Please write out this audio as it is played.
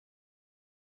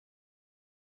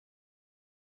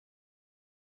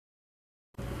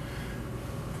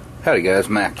Howdy guys,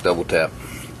 Mac Double Tap.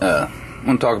 I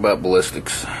want to talk about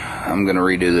ballistics. I'm going to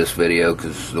redo this video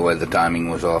because the way the timing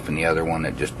was off in the other one,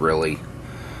 it just really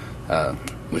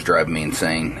was driving me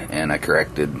insane, and I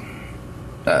corrected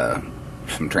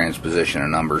some transposition of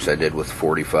numbers I did with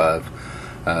 45.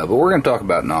 But we're going to talk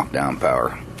about knockdown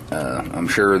power. I'm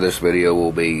sure this video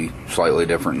will be slightly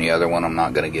different than the other one. I'm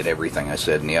not going to get everything I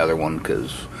said in the other one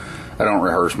because I don't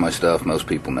rehearse my stuff. Most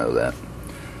people know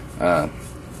that.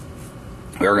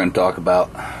 We're going to talk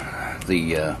about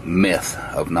the myth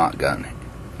of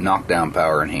knockdown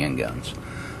power in handguns.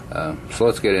 So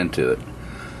let's get into it.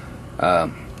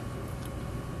 The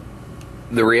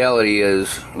reality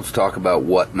is, let's talk about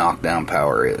what knockdown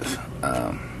power is.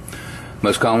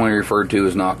 Most commonly referred to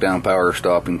as knockdown power or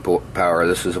stopping power.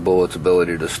 This is a bullet's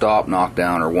ability to stop, knock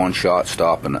down, or one-shot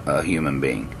stop a human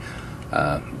being.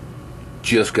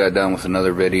 Just got done with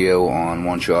another video on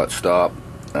one-shot stop.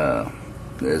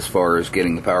 As far as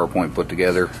getting the PowerPoint put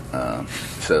together,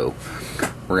 so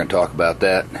we're going to talk about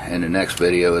that. In the next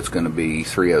video it's going to be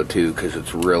 302 because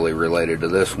it's really related to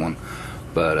this one.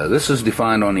 But this is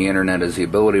defined on the internet as the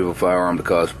ability of a firearm to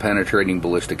cause penetrating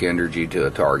ballistic energy to a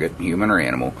target, human or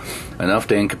animal, enough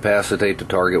to incapacitate the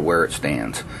target where it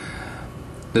stands.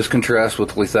 This contrasts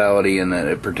with lethality in that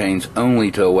it pertains only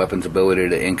to a weapon's ability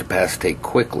to incapacitate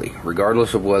quickly,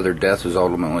 regardless of whether death is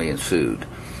ultimately ensued.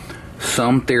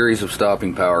 Some theories of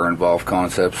stopping power involve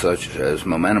concepts such as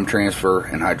momentum transfer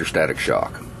and hydrostatic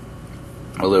shock.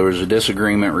 Although there is a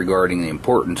disagreement regarding the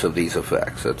importance of these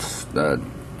effects. That's the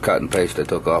cut and paste I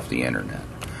took off the internet.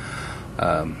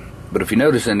 But if you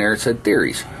notice in there, it said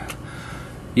theories.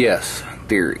 Yes,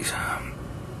 theories.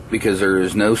 Because there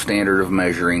is no standard of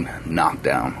measuring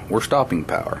knockdown or stopping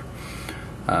power.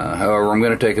 However, I'm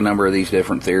going to take a number of these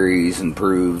different theories and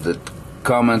prove that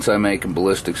comments I make in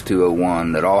Ballistics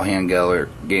 201 that all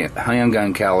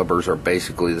handgun calibers are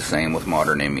basically the same with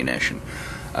modern ammunition.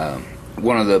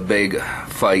 One of the big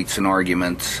fights and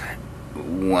arguments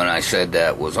when I said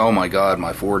that was, oh my god,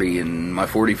 my 40 and my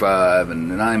 45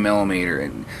 and the 9mm,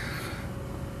 and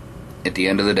at the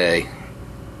end of the day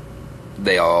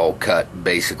they all cut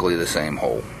basically the same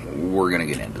hole. We're going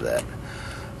to get into that.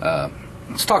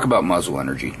 Let's talk about muzzle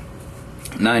energy.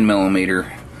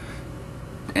 9mm,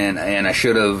 and I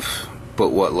should have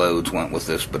put what loads went with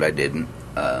this, but I didn't.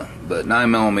 But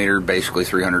 9mm, basically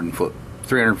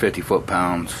 350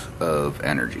 foot-pounds of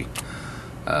energy.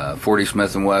 40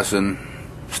 Smith & Wesson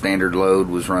standard load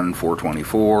was running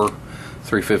 424.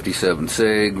 357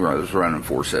 SIG was running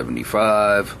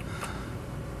 475.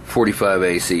 45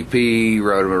 ACP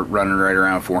running right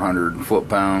around 400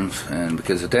 foot-pounds. And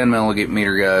because the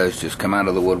 10mm guys just come out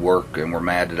of the woodwork and were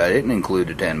mad that I didn't include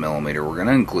a 10mm, we're going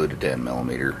to include a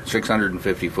 10mm.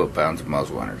 650 foot-pounds of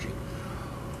muzzle energy.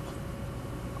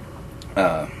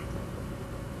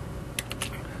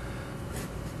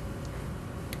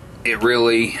 It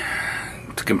really,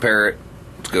 to compare it,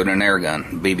 let's go to an air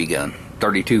gun, BB gun,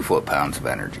 32 foot-pounds of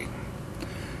energy.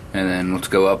 And then let's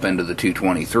go up into the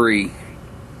 223,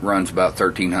 runs about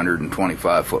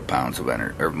 1,325 foot-pounds of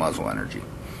muzzle energy.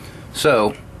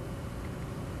 So,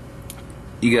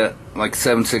 you got like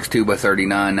 7.62 by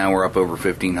 39, now we're up over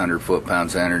 1,500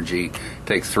 foot-pounds of energy.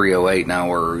 Takes 308, now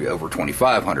we're over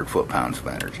 2,500 foot-pounds of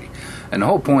energy. And the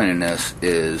whole point in this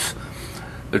is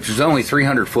that there's only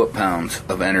 300 foot-pounds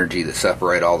of energy that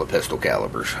separate all the pistol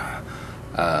calibers.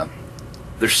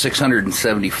 There's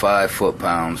 675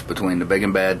 foot-pounds between the big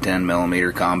and bad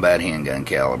 10mm combat handgun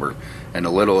caliber and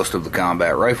the littlest of the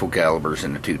combat rifle calibers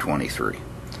in the 223.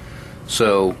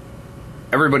 So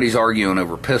everybody's arguing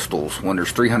over pistols when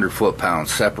there's 300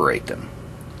 foot-pounds separate them.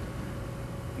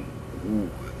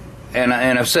 And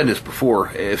I've said this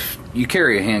before, if you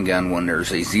carry a handgun when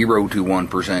there's a 0 to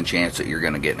 1% chance that you're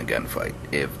going to get in a gunfight,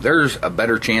 if there's a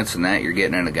better chance than that you're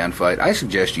getting in a gunfight, I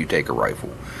suggest you take a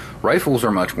rifle. Rifles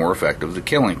are much more effective at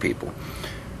killing people.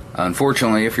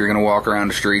 Unfortunately, if you're going to walk around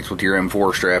the streets with your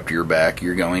M4 strapped to your back,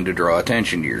 you're going to draw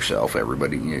attention to yourself,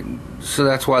 so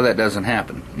that's why that doesn't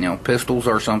happen. You know, pistols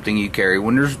are something you carry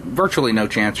when there's virtually no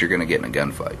chance you're going to get in a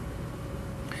gunfight.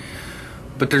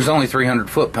 But there's only 300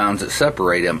 foot-pounds that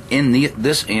separate them in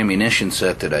this ammunition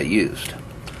set that I used.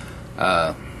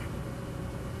 Now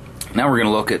we're going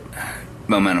to look at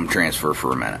momentum transfer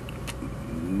for a minute.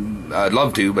 I'd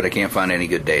love to, but I can't find any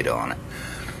good data on it.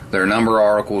 There are a number of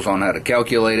articles on how to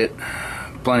calculate it.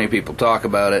 Plenty of people talk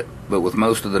about it, but with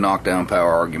most of the knockdown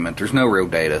power argument, there's no real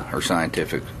data or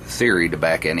scientific theory to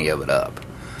back any of it up.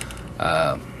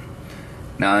 Now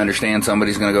I understand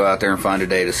somebody's going to go out there and find a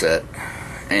data set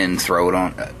and throw it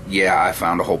on. Yeah, I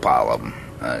found a whole pile of them.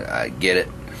 I get it.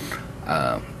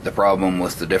 The problem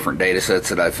with the different data sets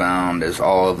that I found is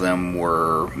all of them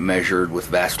were measured with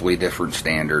vastly different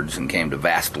standards and came to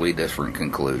vastly different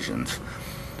conclusions.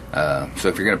 So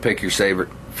if you're going to pick your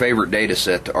favorite data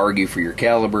set to argue for your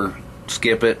caliber,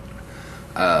 skip it.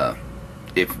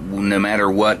 If no matter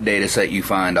what data set you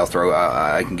find,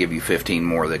 I can give you 15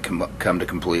 more that come to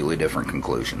completely different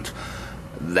conclusions.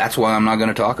 That's why I'm not going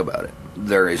to talk about it.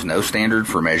 There is no standard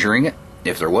for measuring it.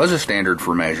 If there was a standard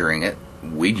for measuring it,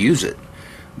 we'd use it,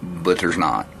 but there's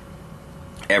not.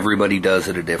 Everybody does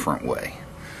it a different way.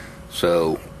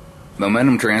 So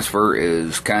momentum transfer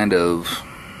is kind of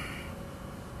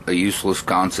a useless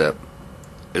concept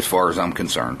as far as I'm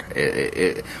concerned.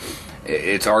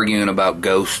 It's arguing about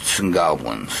ghosts and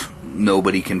goblins.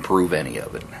 Nobody can prove any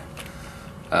of it.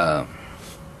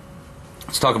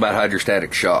 Let's talk about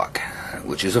hydrostatic shock,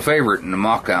 which is a favorite in the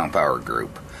Knockdown power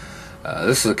group.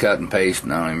 This is a cut and paste,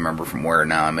 and I don't even remember from where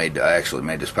now. I actually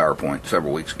made this PowerPoint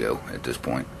several weeks ago at this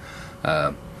point.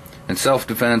 In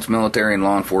self-defense, military, and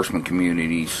law enforcement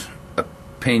communities,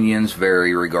 opinions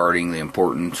vary regarding the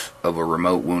importance of a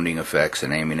remote wounding effects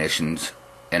in ammunitions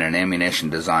and an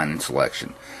ammunition design and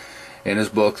selection. In his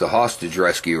book, The Hostage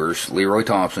Rescuers, Leroy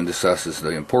Thompson discusses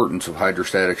the importance of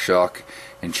hydrostatic shock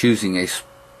in choosing a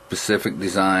specific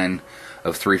design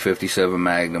of .357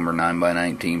 Magnum or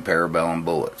 9x19 Parabellum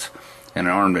bullets. In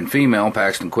An Armed and Female,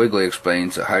 Paxton Quigley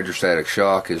explains that hydrostatic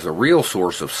shock is a real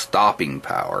source of stopping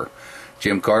power.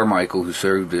 Jim Carmichael, who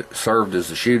served as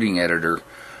the shooting editor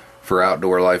for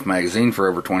Outdoor Life magazine for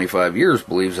over 25 years,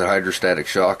 believes that hydrostatic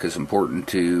shock is important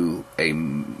to a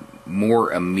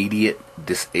more immediate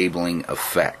disabling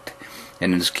effect,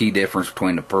 and is a key difference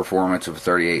between the performance of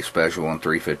 38 Special and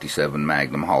 .357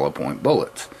 Magnum hollow point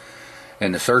bullets.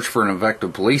 In The Search for an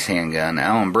Effective Police Handgun,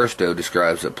 Alan Bristow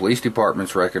describes that police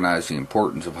departments recognize the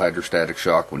importance of hydrostatic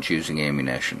shock when choosing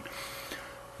ammunition.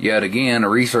 Yet again, a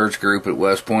research group at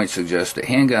West Point suggests that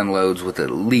handgun loads with at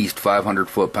least 500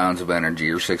 foot-pounds of energy,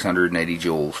 or 680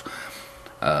 joules,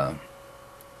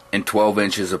 and 12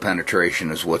 inches of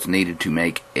penetration is what's needed to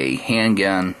make a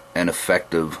handgun an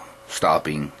effective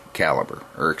stopping caliber,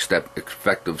 or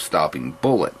effective stopping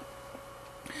bullet.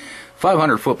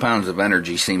 500 foot-pounds of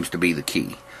energy seems to be the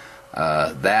key.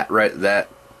 That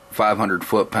 500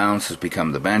 foot-pounds has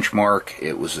become the benchmark.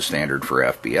 It was the standard for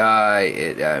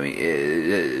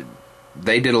FBI.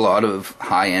 They did a lot of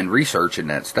high-end research in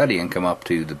that study and come up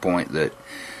to the point that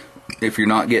if you're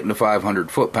not getting to 500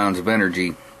 foot-pounds of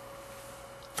energy,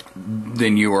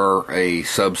 then you are a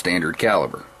substandard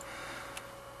caliber.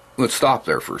 Let's stop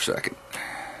there for a second.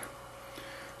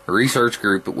 A research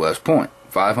group at West Point,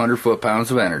 500 foot-pounds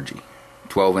of energy,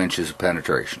 12 inches of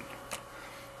penetration.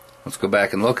 Let's go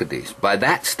back and look at these. By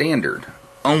that standard,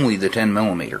 only the 10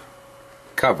 millimeter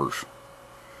covers.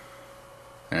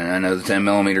 And I know the 10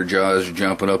 millimeter jaws are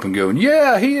jumping up and going,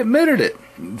 yeah, he admitted it.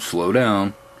 Slow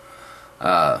down.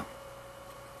 That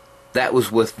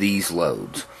was with these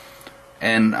loads.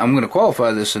 And I'm going to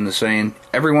qualify this into saying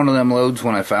every one of them loads,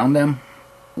 when I found them,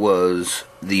 was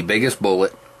the biggest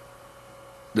bullet,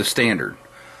 the standard.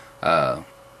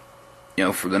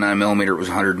 For the 9mm it was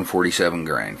 147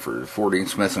 grain. For 40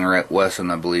 Smith & Wesson,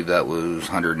 I believe that was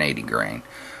 180 grain.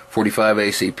 45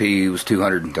 ACP was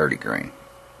 230 grain.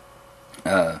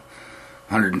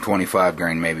 125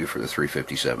 grain maybe for the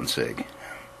 357 SIG.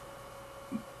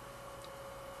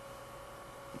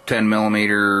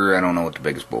 10mm, I don't know what the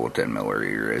biggest bullet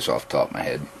 10mm is off the top of my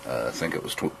head. I think it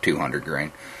was 200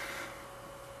 grain.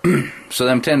 So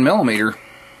them 10mm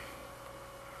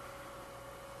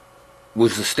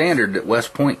was the standard that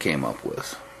West Point came up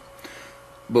with.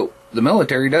 But the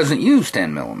military doesn't use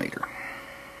 10mm.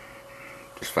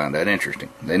 Just found that interesting.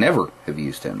 They never have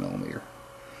used 10mm.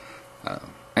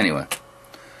 Anyway.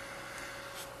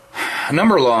 A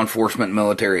number of law enforcement and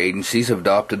military agencies have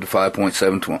adopted the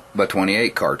 5.7 by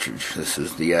 28 cartridge. This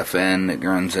is the FN that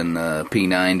runs in the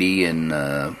P90 and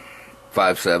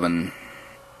 5.7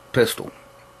 pistol,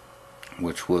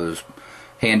 which was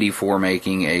handy for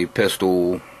making a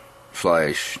pistol /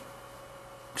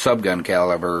 subgun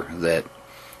caliber that,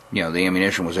 the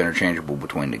ammunition was interchangeable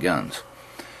between the guns.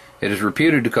 It is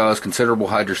reputed to cause considerable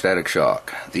hydrostatic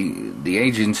shock. The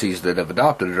agencies that have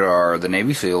adopted it are the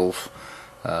Navy SEALs,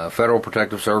 Federal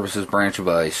Protective Services Branch of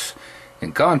ICE.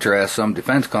 In contrast, some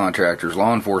defense contractors,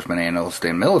 law enforcement analysts,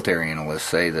 and military analysts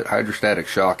say that hydrostatic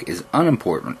shock is an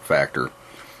unimportant factor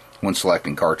when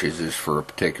selecting cartridges for a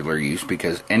particular use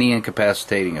because any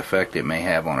incapacitating effect it may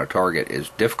have on a target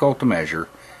is difficult to measure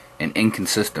and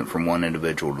inconsistent from one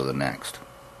individual to the next.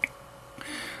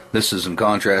 This is in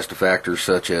contrast to factors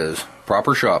such as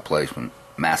proper shot placement,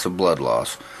 massive blood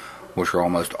loss, which are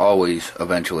almost always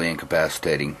eventually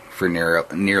incapacitating for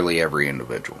nearly every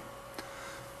individual.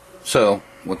 So,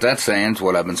 what that's saying is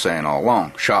what I've been saying all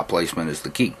along. Shot placement is the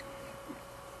key.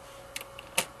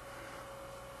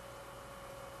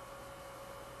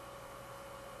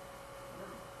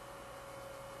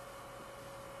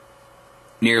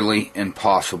 Nearly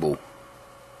impossible.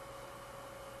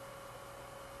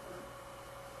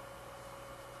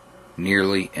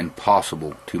 Nearly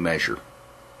impossible to measure,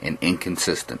 and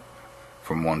inconsistent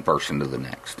from one person to the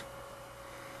next.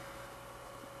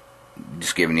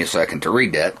 Just giving you a second to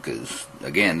read that, because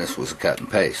again, this was a cut and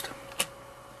paste.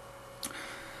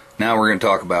 Now we're going to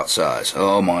talk about size.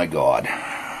 Oh my God,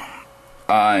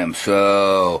 I am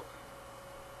so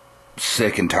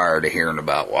sick and tired of hearing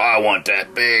about, well, I want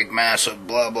that big, massive,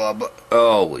 blah blah blah.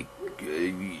 Holy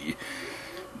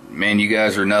man, you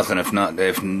guys are nothing if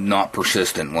not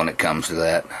persistent when it comes to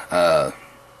that.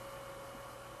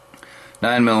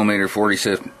 9mm 40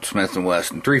 Smith &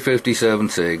 Wesson, 357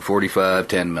 SIG, 45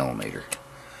 10mm,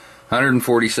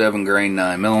 147 grain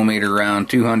 9mm round,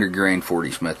 200 grain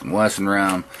 40 Smith & Wesson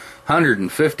round,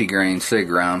 150 grain SIG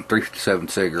round, 357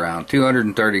 SIG round,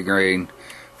 230 grain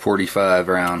 45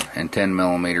 round, and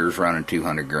 10mm running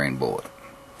 200 grain bullet.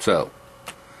 So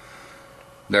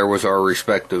there was our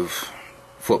respective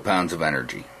foot-pounds of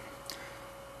energy.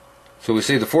 So we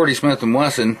see the 40 Smith &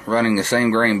 Wesson running the same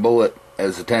grain bullet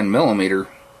as the 10mm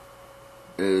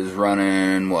is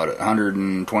running, what,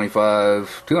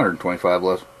 225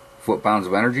 less foot-pounds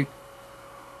of energy?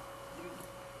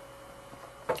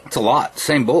 It's a lot.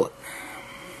 Same bullet.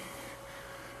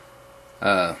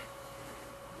 9mm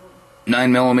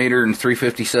and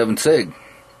 357 SIG.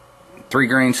 3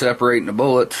 grains separating the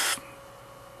bullets.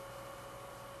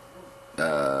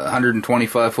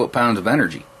 125 foot-pounds of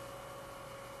energy.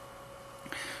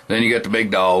 Then you got the big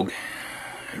dog.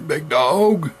 Big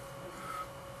dog.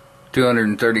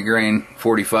 230 grain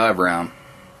 45 round.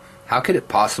 How could it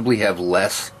possibly have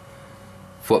less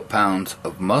foot-pounds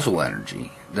of muzzle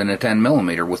energy than a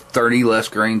 10mm with 30 less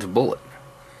grains of bullet?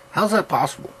 How's that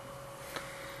possible?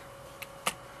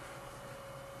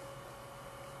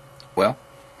 Well,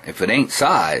 if it ain't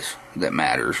size that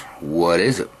matters, what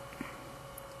is it?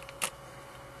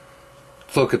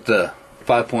 Let's look at the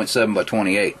 5.7 by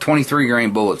 28. 23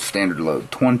 grain bullet standard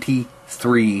load.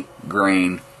 23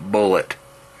 grain bullet.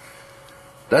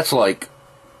 That's like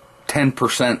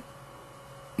 10%,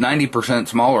 90%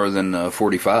 smaller than the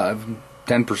 45.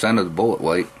 10% of the bullet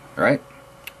weight, right?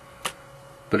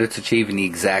 But it's achieving the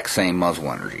exact same muzzle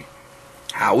energy.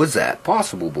 How is that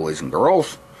possible, boys and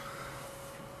girls?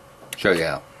 Show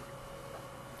you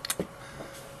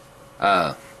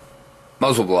how.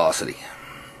 Muzzle velocity.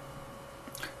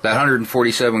 That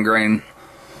 147 grain,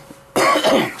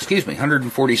 excuse me,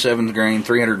 147 grain,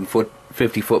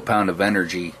 350 foot-pound of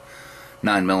energy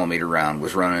 9mm round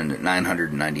was running at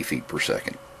 990 feet per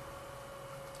second.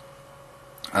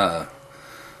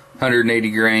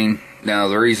 180 grain. Now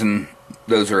the reason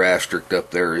those are asterisked up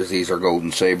there is these are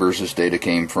Golden Sabers. This data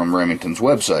came from Remington's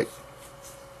website.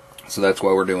 So that's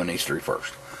why we're doing these three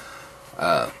first.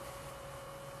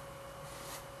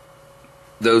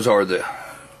 Those are the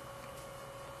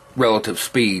relative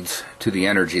speeds to the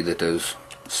energy that those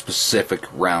specific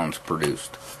rounds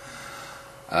produced.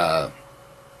 They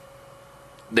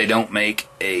don't make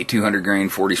a 200 grain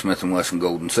 40 Smith & Wesson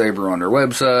Golden Saber on their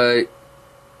website,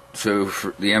 so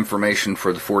the information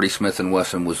for the 40 Smith &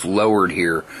 Wesson was lowered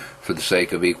here for the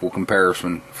sake of equal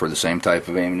comparison for the same type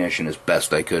of ammunition as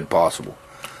best I could possible.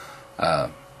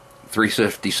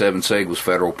 357 SIG was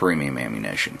federal premium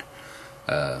ammunition.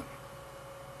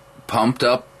 Pumped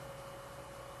up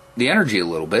the energy a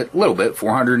little bit,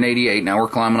 488. Now we're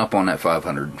climbing up on that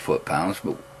 500 foot-pounds,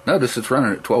 but notice it's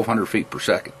running at 1,200 feet per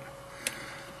second.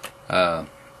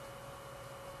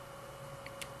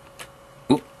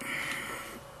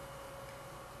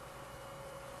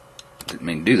 Didn't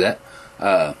mean to do that.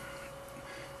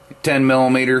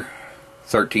 10mm,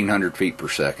 1,300 feet per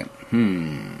second.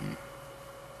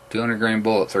 200 grain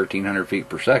bullet, 1,300 feet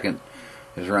per second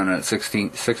is running at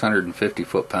 650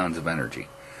 foot-pounds of energy.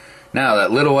 Now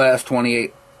that little ass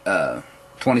 23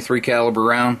 caliber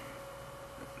round,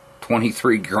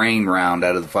 23 grain round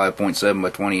out of the 5.7 by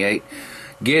 28,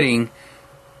 getting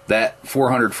that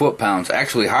 400 foot-pounds,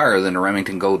 actually higher than the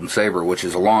Remington Golden Saber, which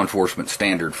is a law enforcement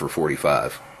standard for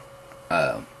 45.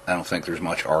 I don't think there's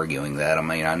much arguing that. I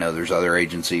mean, I know there's other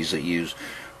agencies that use,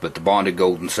 but the bonded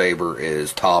Golden Saber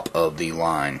is top of the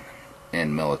line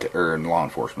in military or in law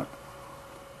enforcement.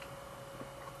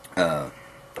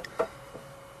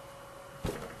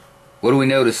 What do we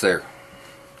notice there?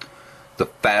 The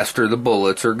faster the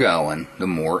bullets are going, the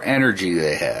more energy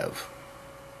they have.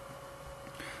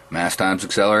 Mass times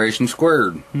acceleration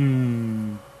squared.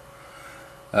 10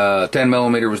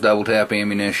 millimeter was double tap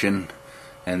ammunition,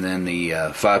 and then the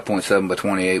 5.7 by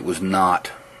 28 was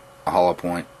not a hollow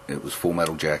point. It was full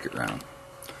metal jacket round.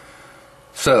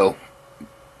 So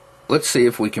let's see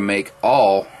if we can make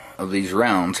all of these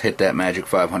rounds hit that magic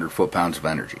 500 foot-pounds of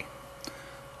energy.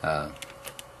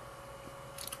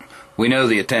 We know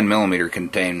the 10 millimeter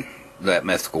contain that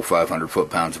mythical 500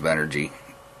 foot-pounds of energy.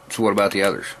 So what about the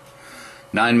others?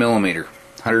 9 millimeter,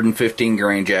 115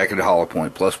 grain jacketed hollow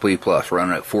point plus P plus,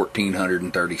 running at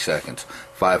 1430 seconds,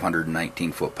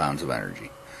 519 foot-pounds of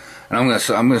energy. And I'm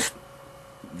gonna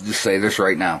just say this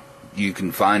right now. You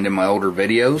can find in my older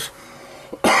videos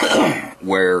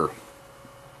where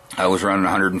I was running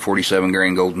 147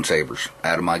 grain golden sabers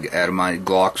out of my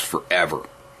Glocks forever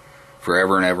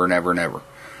and ever and ever and ever.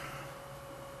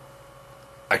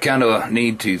 I kind of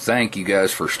need to thank you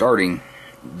guys for starting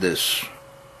this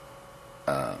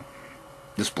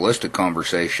ballistic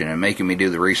conversation and making me do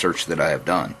the research that I have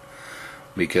done,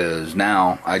 because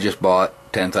now I just bought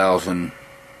 10,000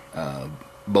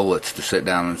 bullets to sit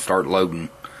down and start loading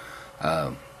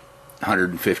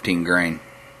 115 grain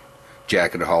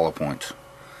jacketed hollow points.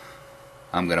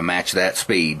 I'm going to match that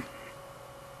speed,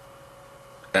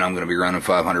 and I'm going to be running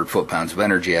 500 foot-pounds of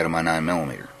energy out of my 9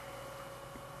 millimeter.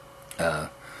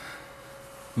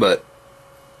 But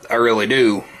I really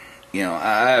do,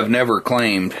 I have never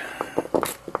claimed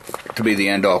to be the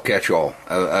end-all catch-all.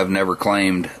 I've never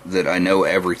claimed that I know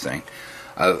everything.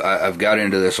 I've got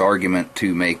into this argument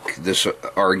to make this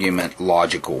argument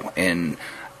logical, and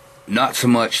not so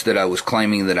much that I was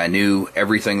claiming that I knew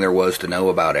everything there was to know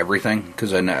about everything,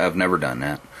 because I've never done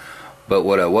that. But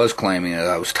what I was claiming is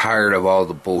I was tired of all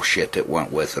the bullshit that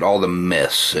went with it, all the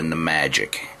myths and the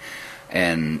magic.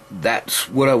 And that's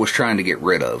what I was trying to get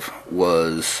rid of,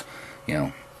 was,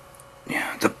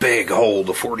 the big hole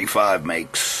the 45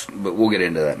 makes. But we'll get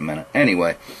into that in a minute.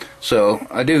 Anyway, so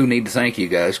I do need to thank you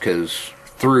guys, because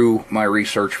through my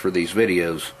research for these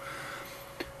videos,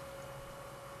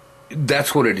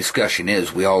 that's what a discussion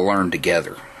is. We all learn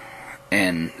together.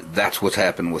 And that's what's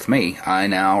happened with me. I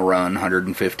now run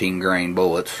 115 grain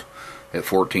bullets at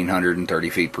 1430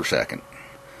 feet per second.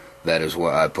 That is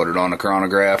what I put it on the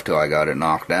chronograph till I got it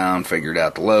knocked down, figured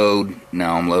out the load.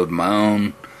 Now I'm loading my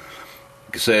own.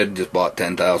 Like I said, just bought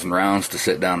 10,000 rounds to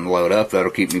sit down and load up.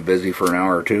 That'll keep me busy for an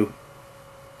hour or two.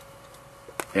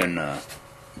 And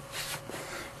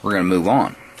we're going to move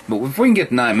on. But if we can get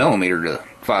the 9 millimeter to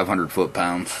 500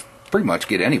 foot-pounds, pretty much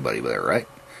get anybody there, right?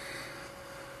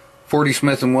 40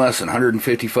 Smith & Wesson,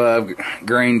 155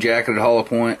 grain jacketed hollow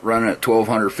point, running at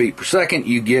 1,200 feet per second,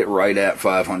 you get right at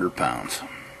 500 pounds.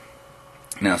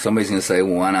 Now, somebody's going to say,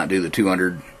 well, why not do the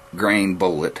 200 grain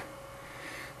bullet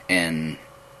and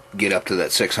get up to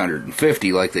that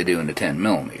 650 like they do in the 10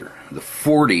 millimeter? The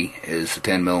 40 is the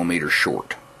 10 millimeter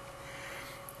short.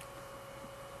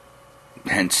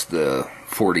 Hence the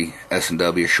 40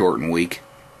 S&W short and weak.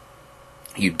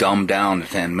 You dumb down the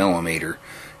 10 millimeter.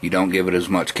 You don't give it as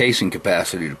much casing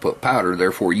capacity to put powder,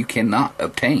 therefore you cannot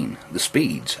obtain the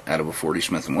speeds out of a 40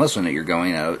 Smith & Wesson that you're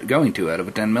going to out of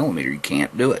a 10 millimeter. You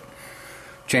can't do it.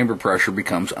 Chamber pressure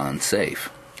becomes unsafe.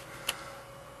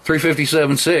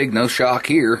 357 SIG, no shock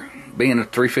here. Being a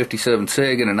 357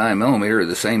 SIG and a 9 millimeter are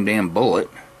the same damn bullet.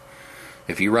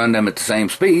 If you run them at the same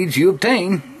speeds, you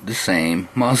obtain the same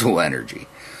muzzle energy.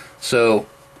 So,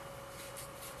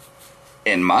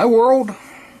 in my world,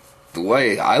 the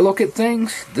way I look at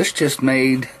things, this just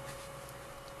made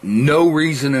no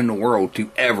reason in the world to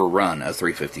ever run a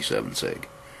 357 SIG.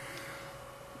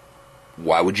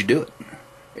 Why would you do it?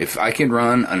 If I can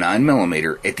run a 9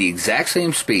 millimeter at the exact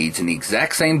same speeds and the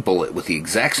exact same bullet with the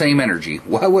exact same energy,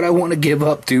 why would I want to give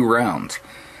up 2 rounds?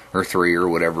 Or 3 or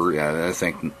whatever. I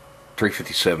think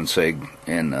 357 SIG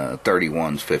and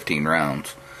 31's 15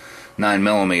 rounds. 9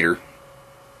 millimeter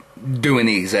doing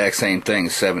the exact same thing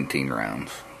as 17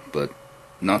 rounds. But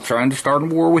not trying to start a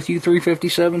war with you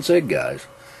 357 SIG guys.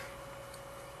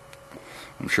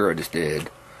 I'm sure I just did.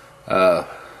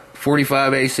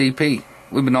 45 ACP.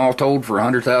 We've been all told for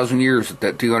 100,000 years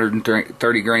that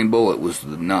 230 grain bullet was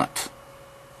the nuts.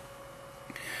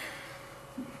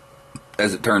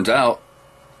 As it turns out,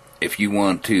 if you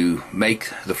want to make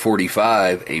the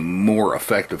 45 a more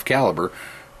effective caliber,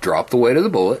 drop the weight of the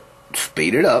bullet,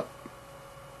 speed it up,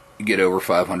 you get over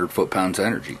 500 foot-pounds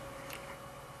energy.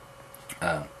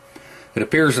 It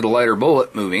appears that a lighter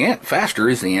bullet moving it faster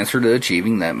is the answer to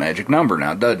achieving that magic number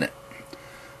now, doesn't it?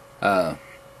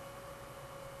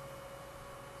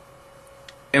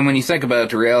 And when you think about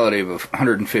the reality of a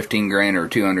 115 grain or a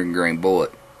 200 grain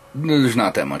bullet, there's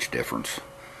not that much difference.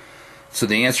 So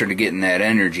the answer to getting that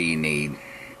energy you need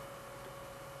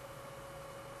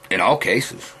in all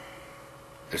cases,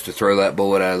 is to throw that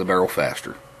bullet out of the barrel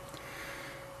faster.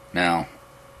 Now,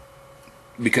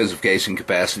 because of casing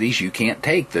capacities, you can't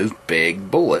take those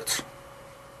big bullets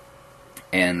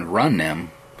and run them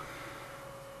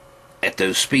at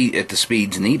the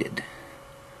speeds needed.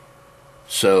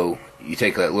 So you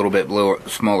take that little bit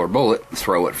smaller bullet,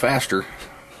 throw it faster,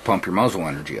 pump your muzzle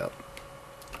energy up.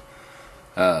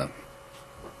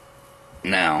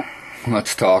 Now,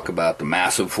 let's talk about the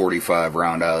massive 45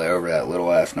 round out over that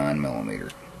little ass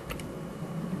 9mm.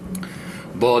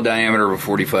 Bullet diameter of a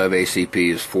 45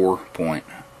 ACP is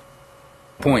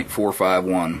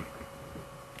 4.451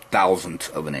 thousandths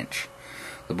of an inch.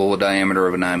 The bullet diameter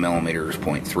of a 9mm is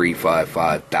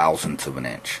 0.355 thousandths of an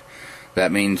inch.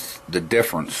 That means the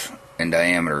difference in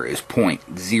diameter is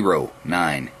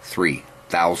 0.093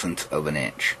 thousandths of an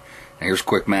inch. Now here's a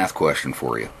quick math question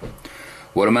for you.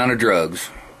 What amount of drugs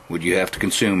would you have to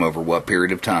consume over what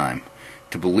period of time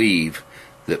to believe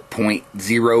that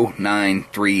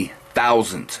 0.093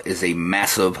 thousandths is a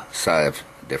massive size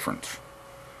difference?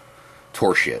 It's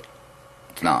horseshit.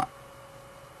 It's not.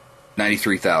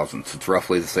 93 thousandths. It's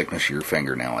roughly the thickness of your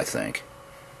fingernail, I think.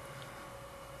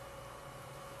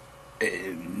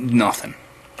 Nothing.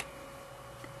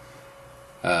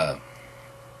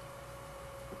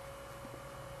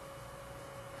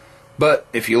 But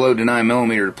if you load the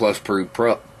 9mm to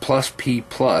plus P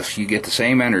plus, you get the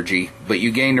same energy, but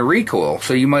you gain the recoil,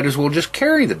 so you might as well just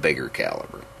carry the bigger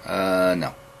caliber.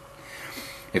 No.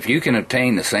 If you can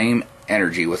obtain the same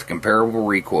energy with comparable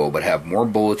recoil but have more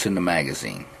bullets in the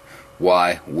magazine,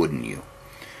 why wouldn't you?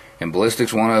 In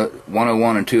Ballistics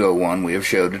 101 and 201, we have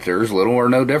showed that there is little or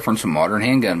no difference in modern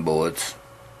handgun bullets.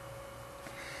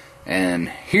 And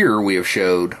here we have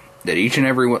showed that each and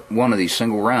every one of these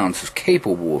single rounds is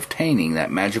capable of obtaining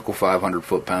that magical 500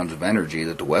 foot-pounds of energy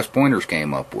that the West Pointers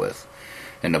came up with,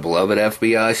 and the beloved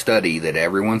FBI study that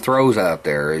everyone throws out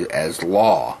there as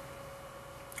law.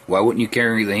 Why wouldn't you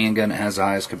carry the handgun that has the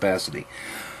highest capacity?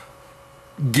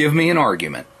 Give me an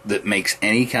argument that makes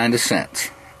any kind of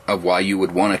sense of why you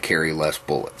would want to carry less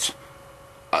bullets.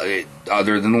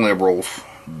 Other than liberals.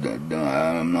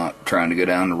 I'm not trying to go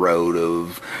down the road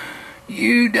of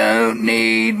you don't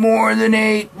need more than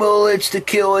 8 bullets to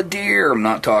kill a deer. I'm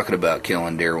not talking about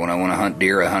killing deer. When I want to hunt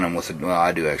deer, I hunt them with a... Well,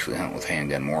 I do actually hunt with a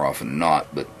handgun more often than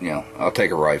not, but, you know, I'll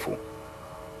take a rifle.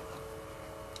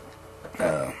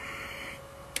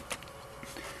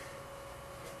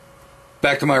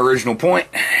 Back to my original point,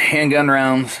 handgun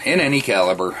rounds in any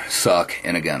caliber suck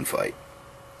in a gunfight.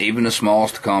 Even the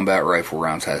smallest combat rifle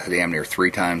rounds have damn near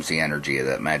 3 times the energy of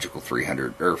that magical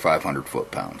 300 or 500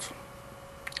 foot-pounds.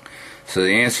 So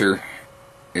the answer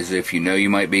is, if you know you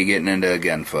might be getting into a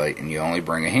gunfight and you only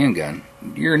bring a handgun,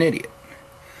 you're an idiot.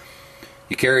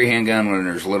 You carry a handgun when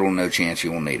there's little or no chance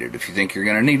you will need it. If you think you're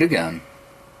going to need a gun,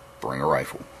 bring a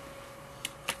rifle.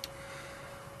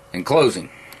 In closing,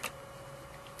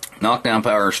 knockdown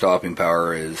power or stopping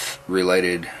power is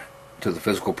related to the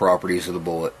physical properties of the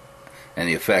bullet and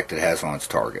the effect it has on its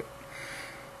target.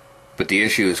 But the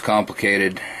issue is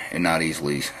complicated and not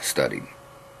easily studied.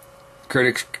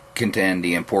 Critics contend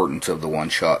the importance of the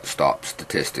one-shot stop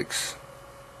statistics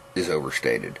is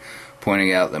overstated,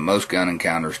 pointing out that most gun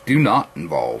encounters do not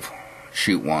involve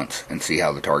shoot once and see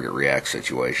how the target reacts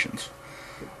situations.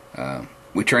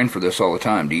 We train for this all the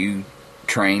time. Do you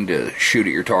train to shoot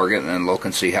at your target and then look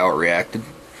and see how it reacted?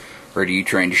 Or do you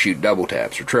train to shoot double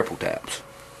taps or triple taps?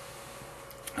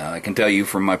 I can tell you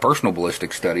from my personal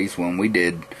ballistic studies, when we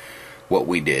did what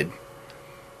we did,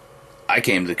 I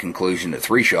came to the conclusion that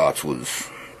 3 shots was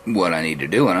what I needed to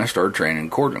do, and I started training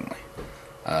accordingly.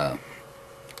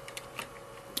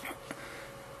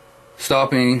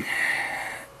 Stopping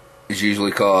is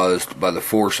usually caused by the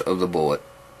force of the bullet,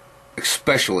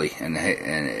 especially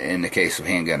in the case of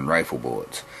handgun and rifle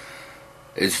bullets.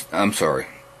 Is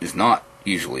not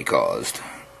usually caused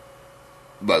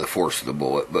by the force of the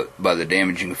bullet, but by the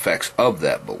damaging effects of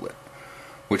that bullet,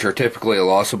 which are typically a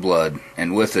loss of blood,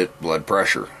 and with it, blood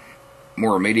pressure.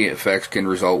 More immediate effects can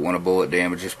result when a bullet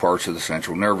damages parts of the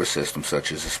central nervous system, such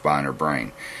as the spine or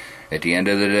brain. At the end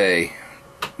of the day,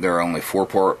 there are only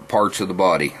 4 parts of the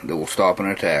body that will stop an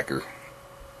attacker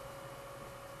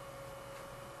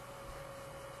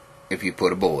if you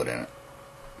put a bullet in it.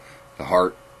 The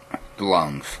heart, the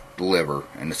lungs, the liver,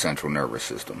 and the central nervous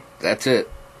system. That's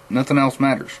it. Nothing else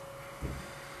matters.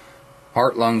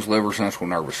 Heart, lungs, liver, central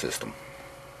nervous system.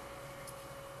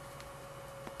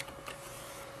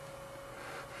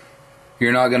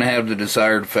 You're not going to have the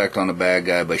desired effect on the bad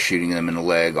guy by shooting them in the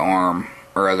leg, arm,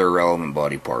 or other relevant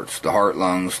body parts. The heart,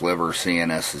 lungs, liver,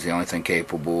 CNS is the only thing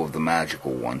capable of the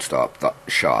magical one-stop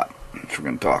shot. So we're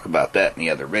going to talk about that in the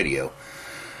other video.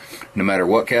 No matter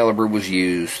what caliber was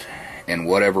used and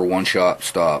whatever one-shot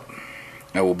stop,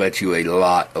 I will bet you a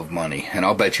lot of money, and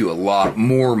I'll bet you a lot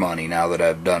more money now that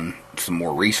I've done some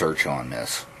more research on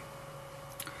this,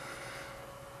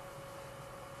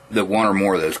 that one or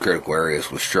more of those critical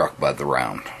areas was struck by the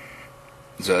round.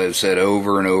 So I've said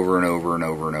over and over and over and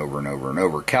over and over and over and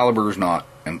over, caliber is not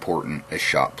important as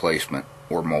shot placement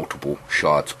or multiple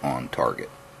shots on target.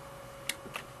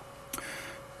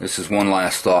 This is one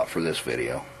last thought for this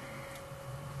video.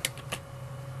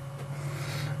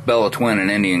 Bella Twin,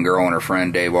 an Indian girl, and her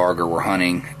friend Dave Auger were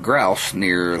hunting grouse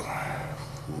near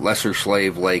Lesser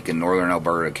Slave Lake in northern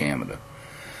Alberta, Canada.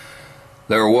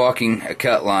 They were walking a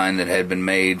cut line that had been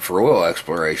made for oil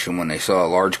exploration when they saw a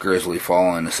large grizzly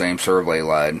fall in the same survey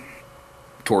line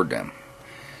toward them.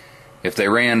 If they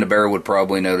ran, the bear would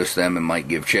probably notice them and might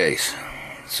give chase.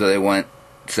 So they went,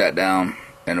 sat down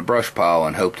in a brush pile,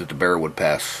 and hoped that the bear would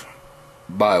pass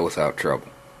by without trouble.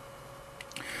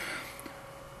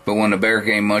 But when the bear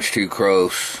came much too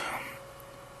close,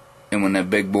 and when that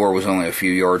big boar was only a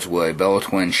few yards away, Bella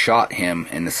Twin shot him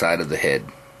in the side of the head.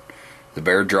 The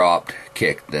bear dropped,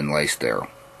 kicked, then lay still.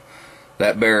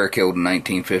 That bear, killed in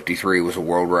 1953, was a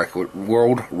world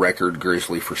record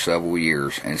grizzly for several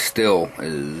years, and still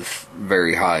is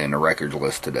very high in the record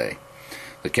list today.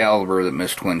 The caliber that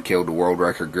Miss Twin killed the world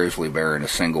record grizzly bear in a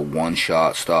single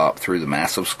one-shot stop through the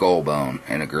massive skull bone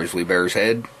and a grizzly bear's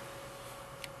head,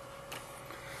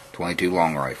 .22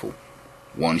 long rifle,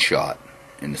 one shot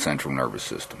in the central nervous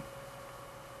system.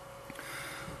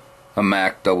 I'm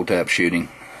Mac, Double Tap Shooting.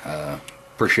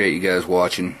 Appreciate you guys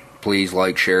watching. Please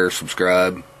like, share,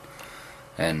 subscribe,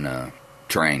 and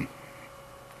train.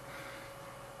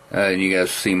 You guys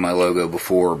have seen my logo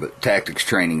before, but tactics,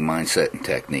 training, mindset, and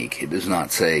technique. It does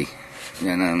not say,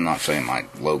 and I'm not saying my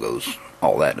logo's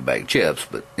all that in a bag of chips,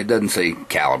 but it doesn't say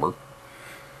caliber.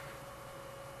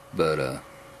 But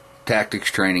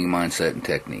tactics, training, mindset, and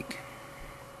technique.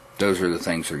 Those are the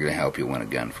things that are going to help you win a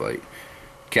gunfight.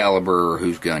 Caliber or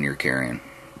whose gun you're carrying,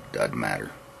 doesn't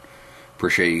matter.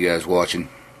 Appreciate you guys watching.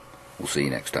 We'll see you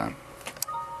next time.